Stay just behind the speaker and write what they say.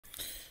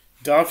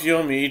Daf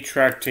Yomi,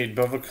 Tractate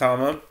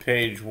Bava,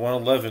 page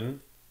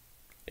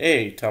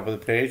 111a, top of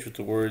the page, with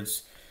the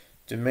words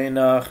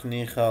Demenach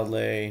Nicha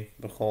Le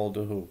B'chol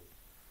Dehu.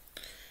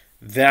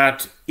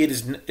 That it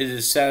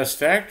is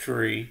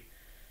satisfactory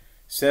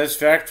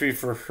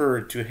for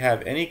her to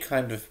have any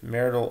kind of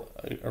marital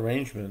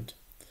arrangement,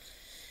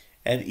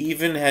 and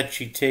even had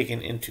she taken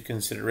into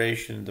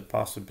consideration the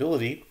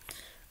possibility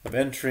of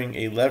entering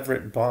a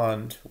levirate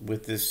bond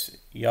with this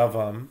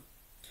Yavam,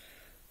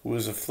 who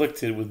was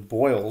afflicted with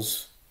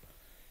boils,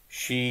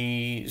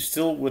 she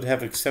still would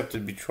have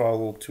accepted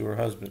betrothal to her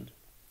husband.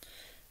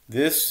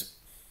 This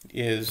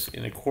is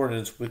in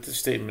accordance with the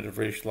statement of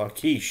Reish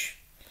Lakish,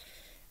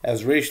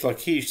 as Reish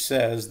Lakish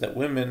says that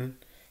women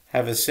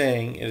have a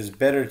saying, it is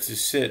better to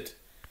sit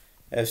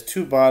as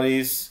two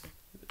bodies,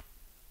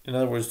 in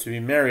other words, to be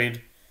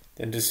married,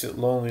 than to sit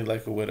lonely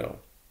like a widow.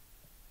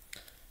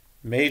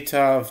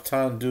 Meitav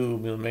tandu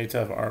mil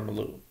meitav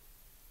armalu.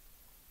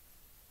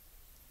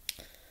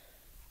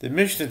 The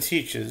Mishnah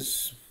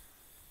teaches,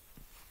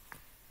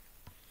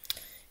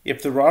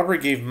 if the robber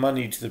gave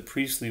money to the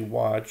priestly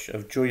watch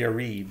of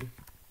Joyarib,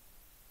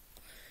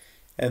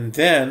 and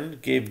then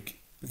gave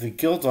the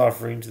guilt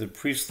offering to the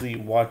priestly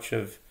watch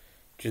of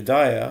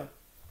Jediah,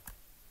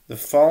 the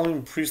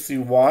following priestly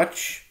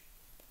watch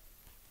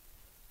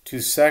to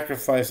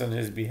sacrifice on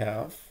his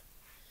behalf,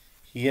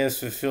 he has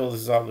fulfilled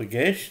his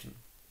obligation.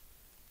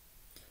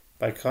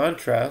 By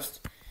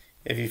contrast,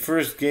 if he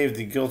first gave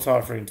the guilt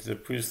offering to the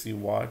priestly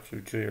watch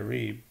of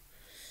Joyarib,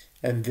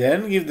 and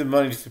then gave the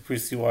money to the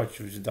priestly watch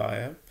of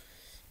Jediah,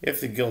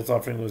 if the guilt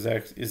offering is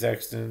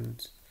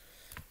extant,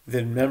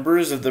 then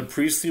members of the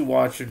priestly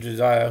watch of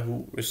Jediah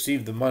who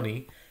received the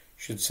money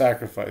should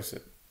sacrifice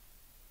it.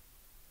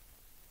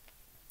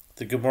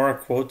 The Gemara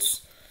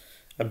quotes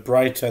a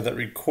Braita that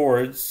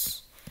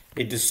records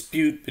a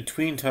dispute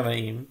between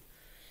Tanaim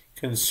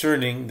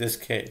concerning this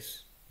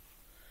case.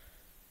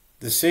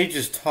 The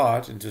sages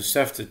taught in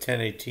Tosefta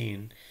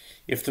 10:18,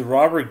 if the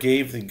robber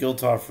gave the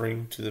guilt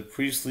offering to the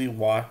priestly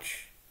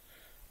watch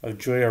of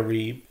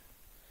Joyarib,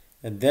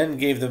 and then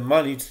gave the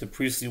money to the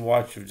priestly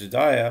watch of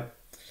Jediah,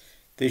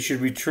 they should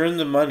return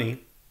the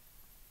money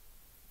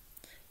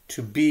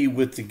to be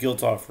with the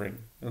guilt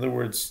offering. In other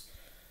words,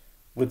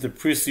 with the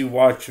priestly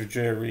watch of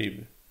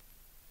Joyarib.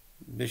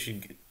 They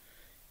should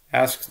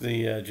ask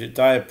the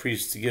Jediah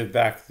priest to give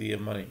back the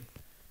money,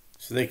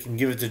 so they can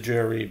give it to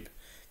Joyarib.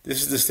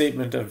 This is the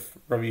statement of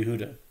Rabbi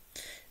Yehuda.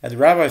 And the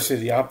rabbis say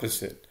the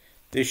opposite.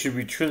 They should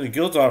return the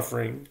guilt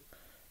offering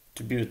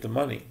to be with the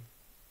money.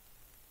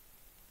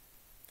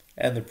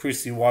 And the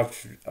priestly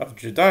watch of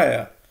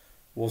Jediah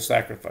will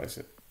sacrifice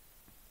it.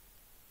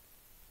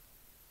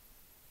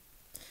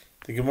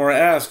 The Gemara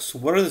asks,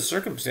 what are the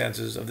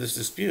circumstances of this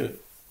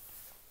dispute?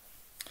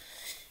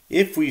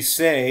 If we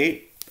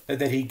say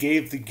that he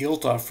gave the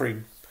guilt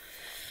offering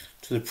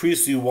to the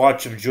priestly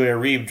watch of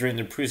Joyarib during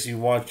the priestly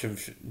watch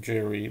of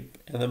Joyarib,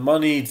 and the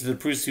money to the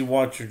priestly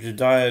watch of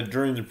Jediah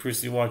during the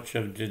priestly watch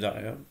of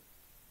Jediah,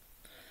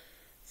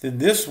 then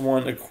this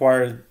one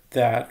acquired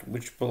that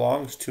which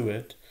belongs to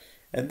it,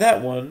 and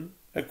that one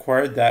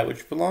acquired that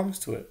which belongs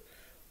to it.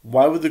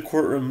 Why would the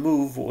court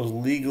remove what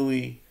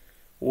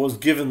was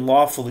given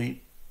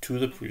lawfully to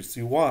the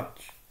priestly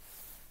watch?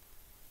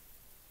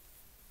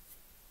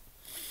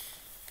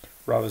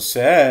 Rava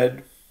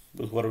said,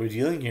 with what are we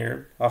dealing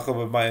here? What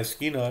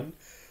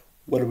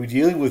are we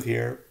dealing with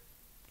here?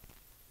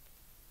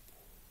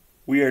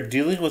 We are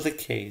dealing with a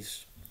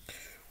case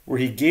where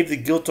he gave the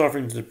guilt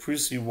offering to the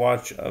priestly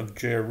watch of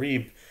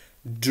Joyarib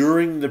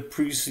during the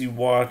priestly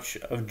watch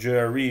of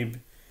Joyarib,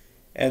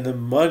 and the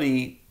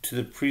money to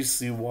the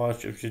priestly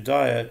watch of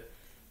Jediah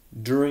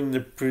during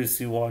the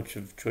priestly watch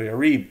of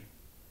Joyarib.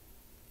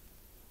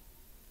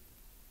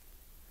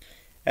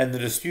 And the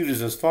dispute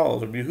is as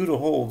follows. Rabbi Yehuda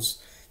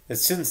holds that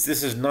since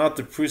this is not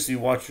the priestly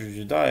watch of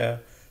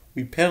Jediah,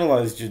 we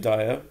penalize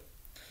Jediah.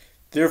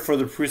 Therefore,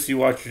 the priestly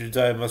watch of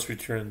Jediah must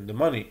return the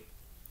money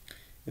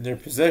in their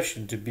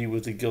possession to be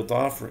with the guilt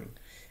offering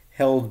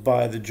held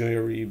by the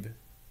Joyarib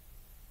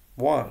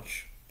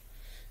watch.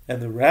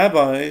 And the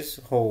rabbis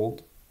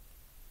hold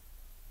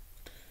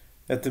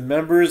that the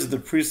members of the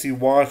priestly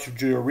watch of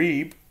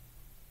Joyarib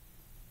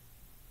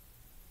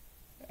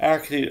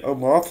acted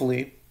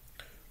unlawfully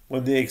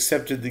when they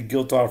accepted the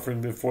guilt offering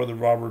before the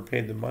robber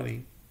paid the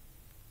money,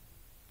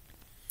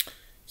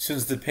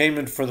 since the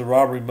payment for the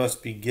robbery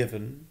must be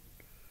given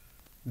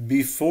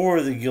before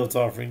the guilt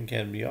offering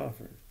can be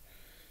offered.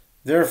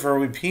 Therefore,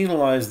 we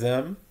penalize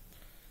them,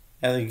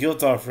 and the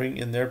guilt offering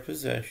in their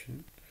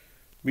possession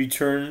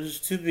returns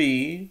to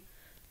be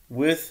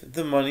with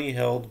the money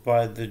held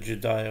by the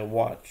Jediah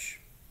watch.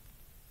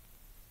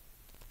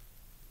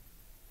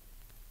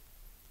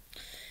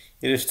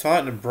 It is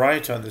taught in a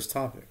Braita on this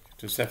topic,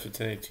 Tosefta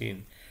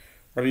 10:18.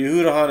 Rabbi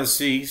Yehuda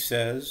Hanasi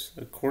says,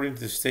 according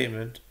to the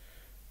statement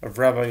of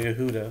Rabbi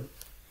Yehuda,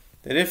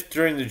 that if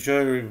during the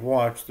Joyarib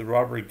watch the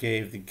robber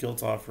gave the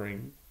guilt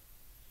offering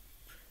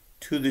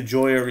to the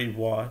Joyarib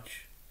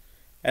watch,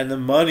 and the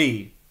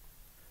money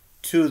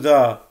to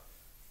the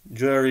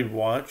Joyarib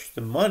watch, the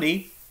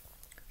money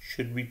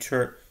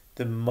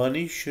the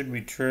money should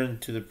return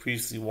to the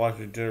priestly watch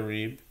of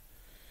Jerib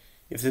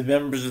if the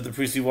members of the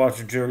priestly watch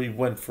of Jerib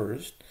went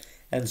first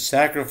and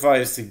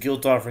sacrificed the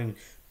guilt offering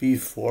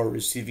before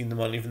receiving the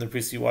money from the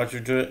priestly watch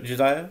of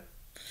Jediah.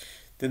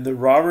 Then the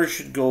robber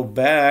should go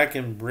back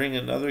and bring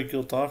another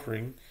guilt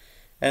offering,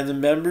 and the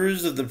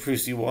members of the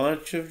priestly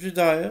watch of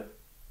Jediah,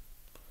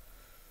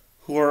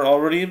 who are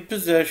already in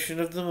possession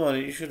of the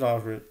money, should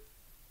offer it.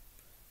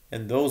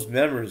 And those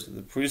members of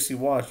the priestly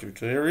watch of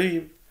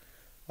Jerib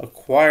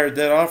acquired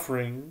that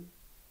offering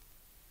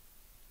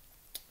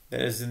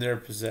that is in their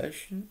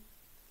possession.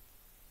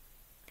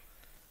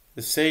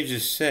 The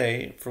sages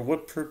say, for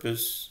what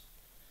purpose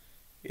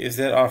is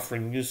that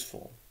offering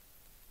useful?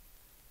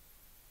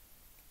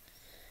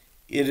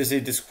 It is a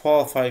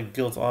disqualified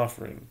guilt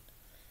offering,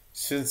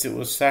 since it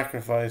was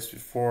sacrificed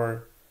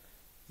before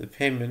the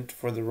payment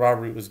for the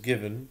robbery was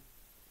given,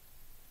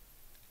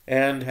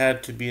 and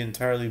had to be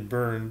entirely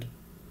burned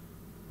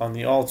on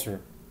the altar.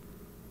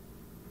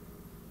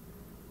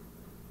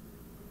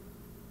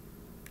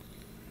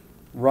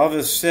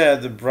 Rava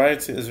said the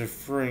Braita is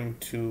referring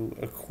to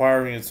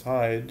acquiring its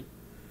hide,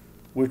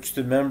 which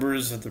the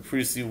members of the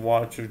priestly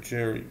watch of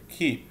Jerib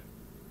keep.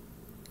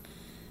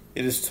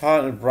 It is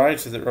taught in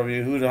Braita that Rabbi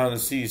Yehuda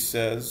Hanasi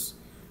says,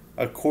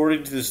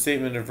 according to the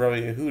statement of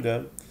Rabbi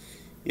Yehuda,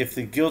 if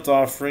the guilt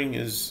offering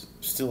is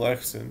still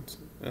extant,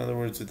 in other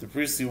words, if the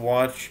priestly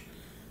watch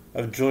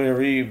of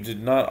Jerib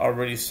did not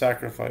already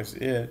sacrifice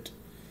it,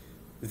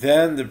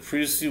 then the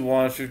priestly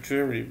watch of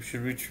Jerib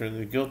should return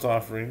the guilt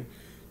offering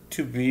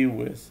to be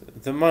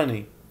with the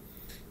money,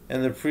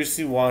 and the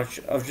priestly watch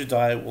of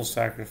Jediah will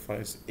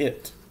sacrifice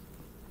it.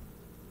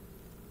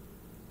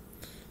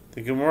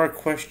 The Gemara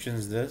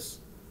questions this,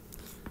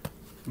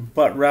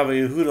 but Rabbi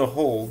Yehuda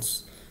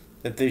holds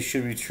that they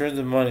should return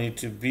the money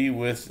to be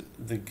with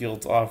the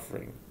guilt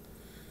offering.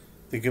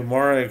 The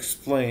Gemara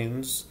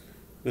explains,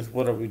 with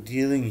what are we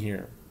dealing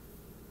here?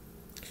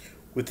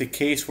 With the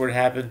case where it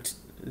happened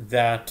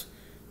that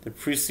the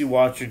priestly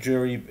watch of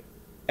Jerib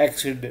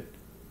exited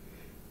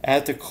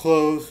at the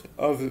close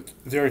of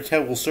their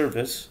temple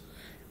service,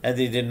 and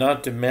they did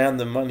not demand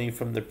the money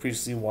from the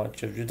priestly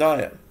watch of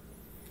Jediah.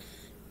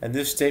 And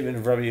this statement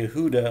of Rabbi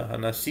Yehuda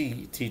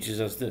Hanasi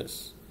teaches us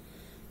this,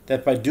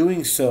 that by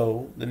doing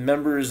so, the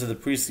members of the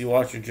priestly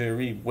watch of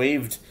Jerib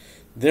waived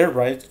their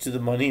right to the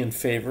money in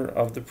favor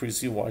of the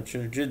priestly watch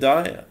of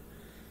Jediah.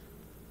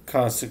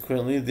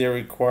 Consequently, they are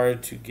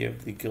required to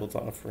give the guilt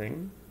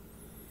offering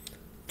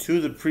to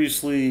the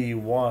priestly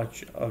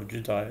watch of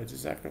Jediah to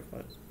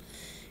sacrifice.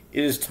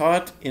 It is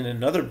taught in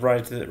another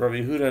Braita that Rabbi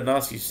Yehuda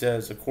Hanasi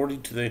says,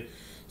 according to the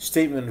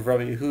statement of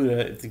Rabbi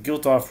Yehuda, if the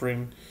guilt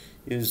offering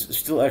is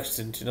still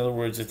extant, in other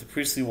words, if the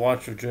priestly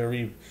watch of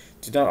Jerib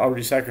did not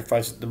already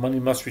sacrifice it, the money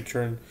must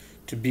return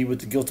to be with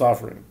the guilt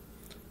offering.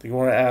 The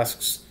Gemara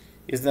asks,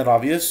 isn't that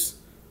obvious?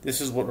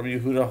 This is what Rabbi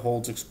Yehuda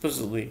holds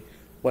explicitly.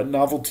 What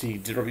novelty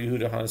did Rabbi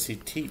Yehuda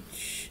Hanasi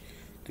teach?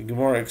 The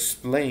Gemara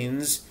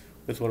explains,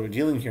 with what we're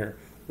dealing here,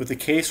 with the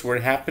case where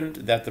it happened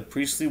that the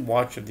priestly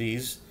watch of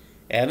these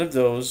and of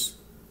those,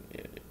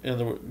 in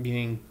other words,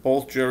 meaning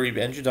both Jerib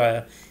and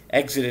Jediah,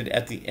 exited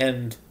at the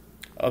end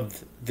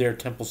of their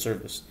temple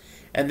service,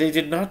 and they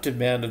did not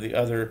demand of the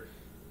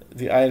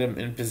item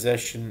in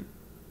possession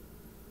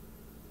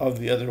of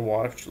the other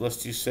watch,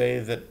 lest you say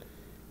that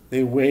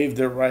they waived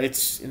their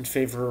rights in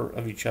favor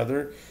of each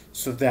other,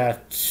 so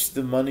that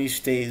the money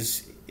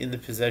stays in the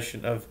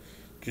possession of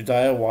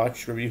Jediah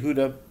watch. Rabbi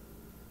Yehuda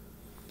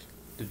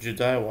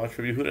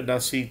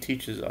Nasi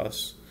teaches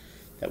us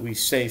that we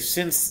say,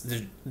 since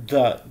the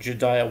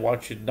Jediah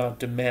watch did not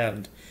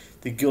demand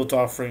the guilt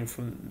offering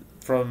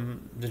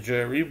from the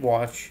Jerib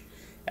watch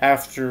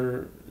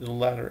after the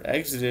latter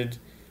exited,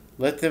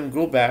 let them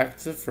go back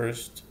to the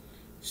first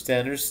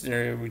standard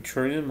scenario,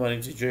 returning the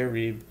money to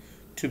Jerib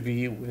to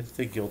be with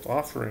the guilt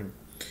offering.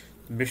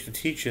 The Mishnah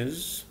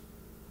teaches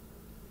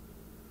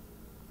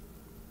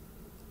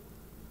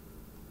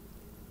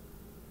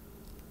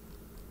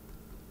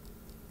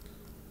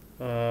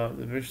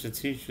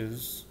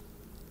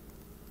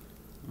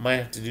might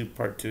have to do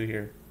part 2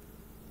 here.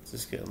 It's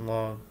just getting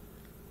long.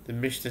 The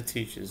Mishnah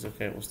teaches.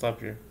 Okay, we'll stop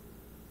here.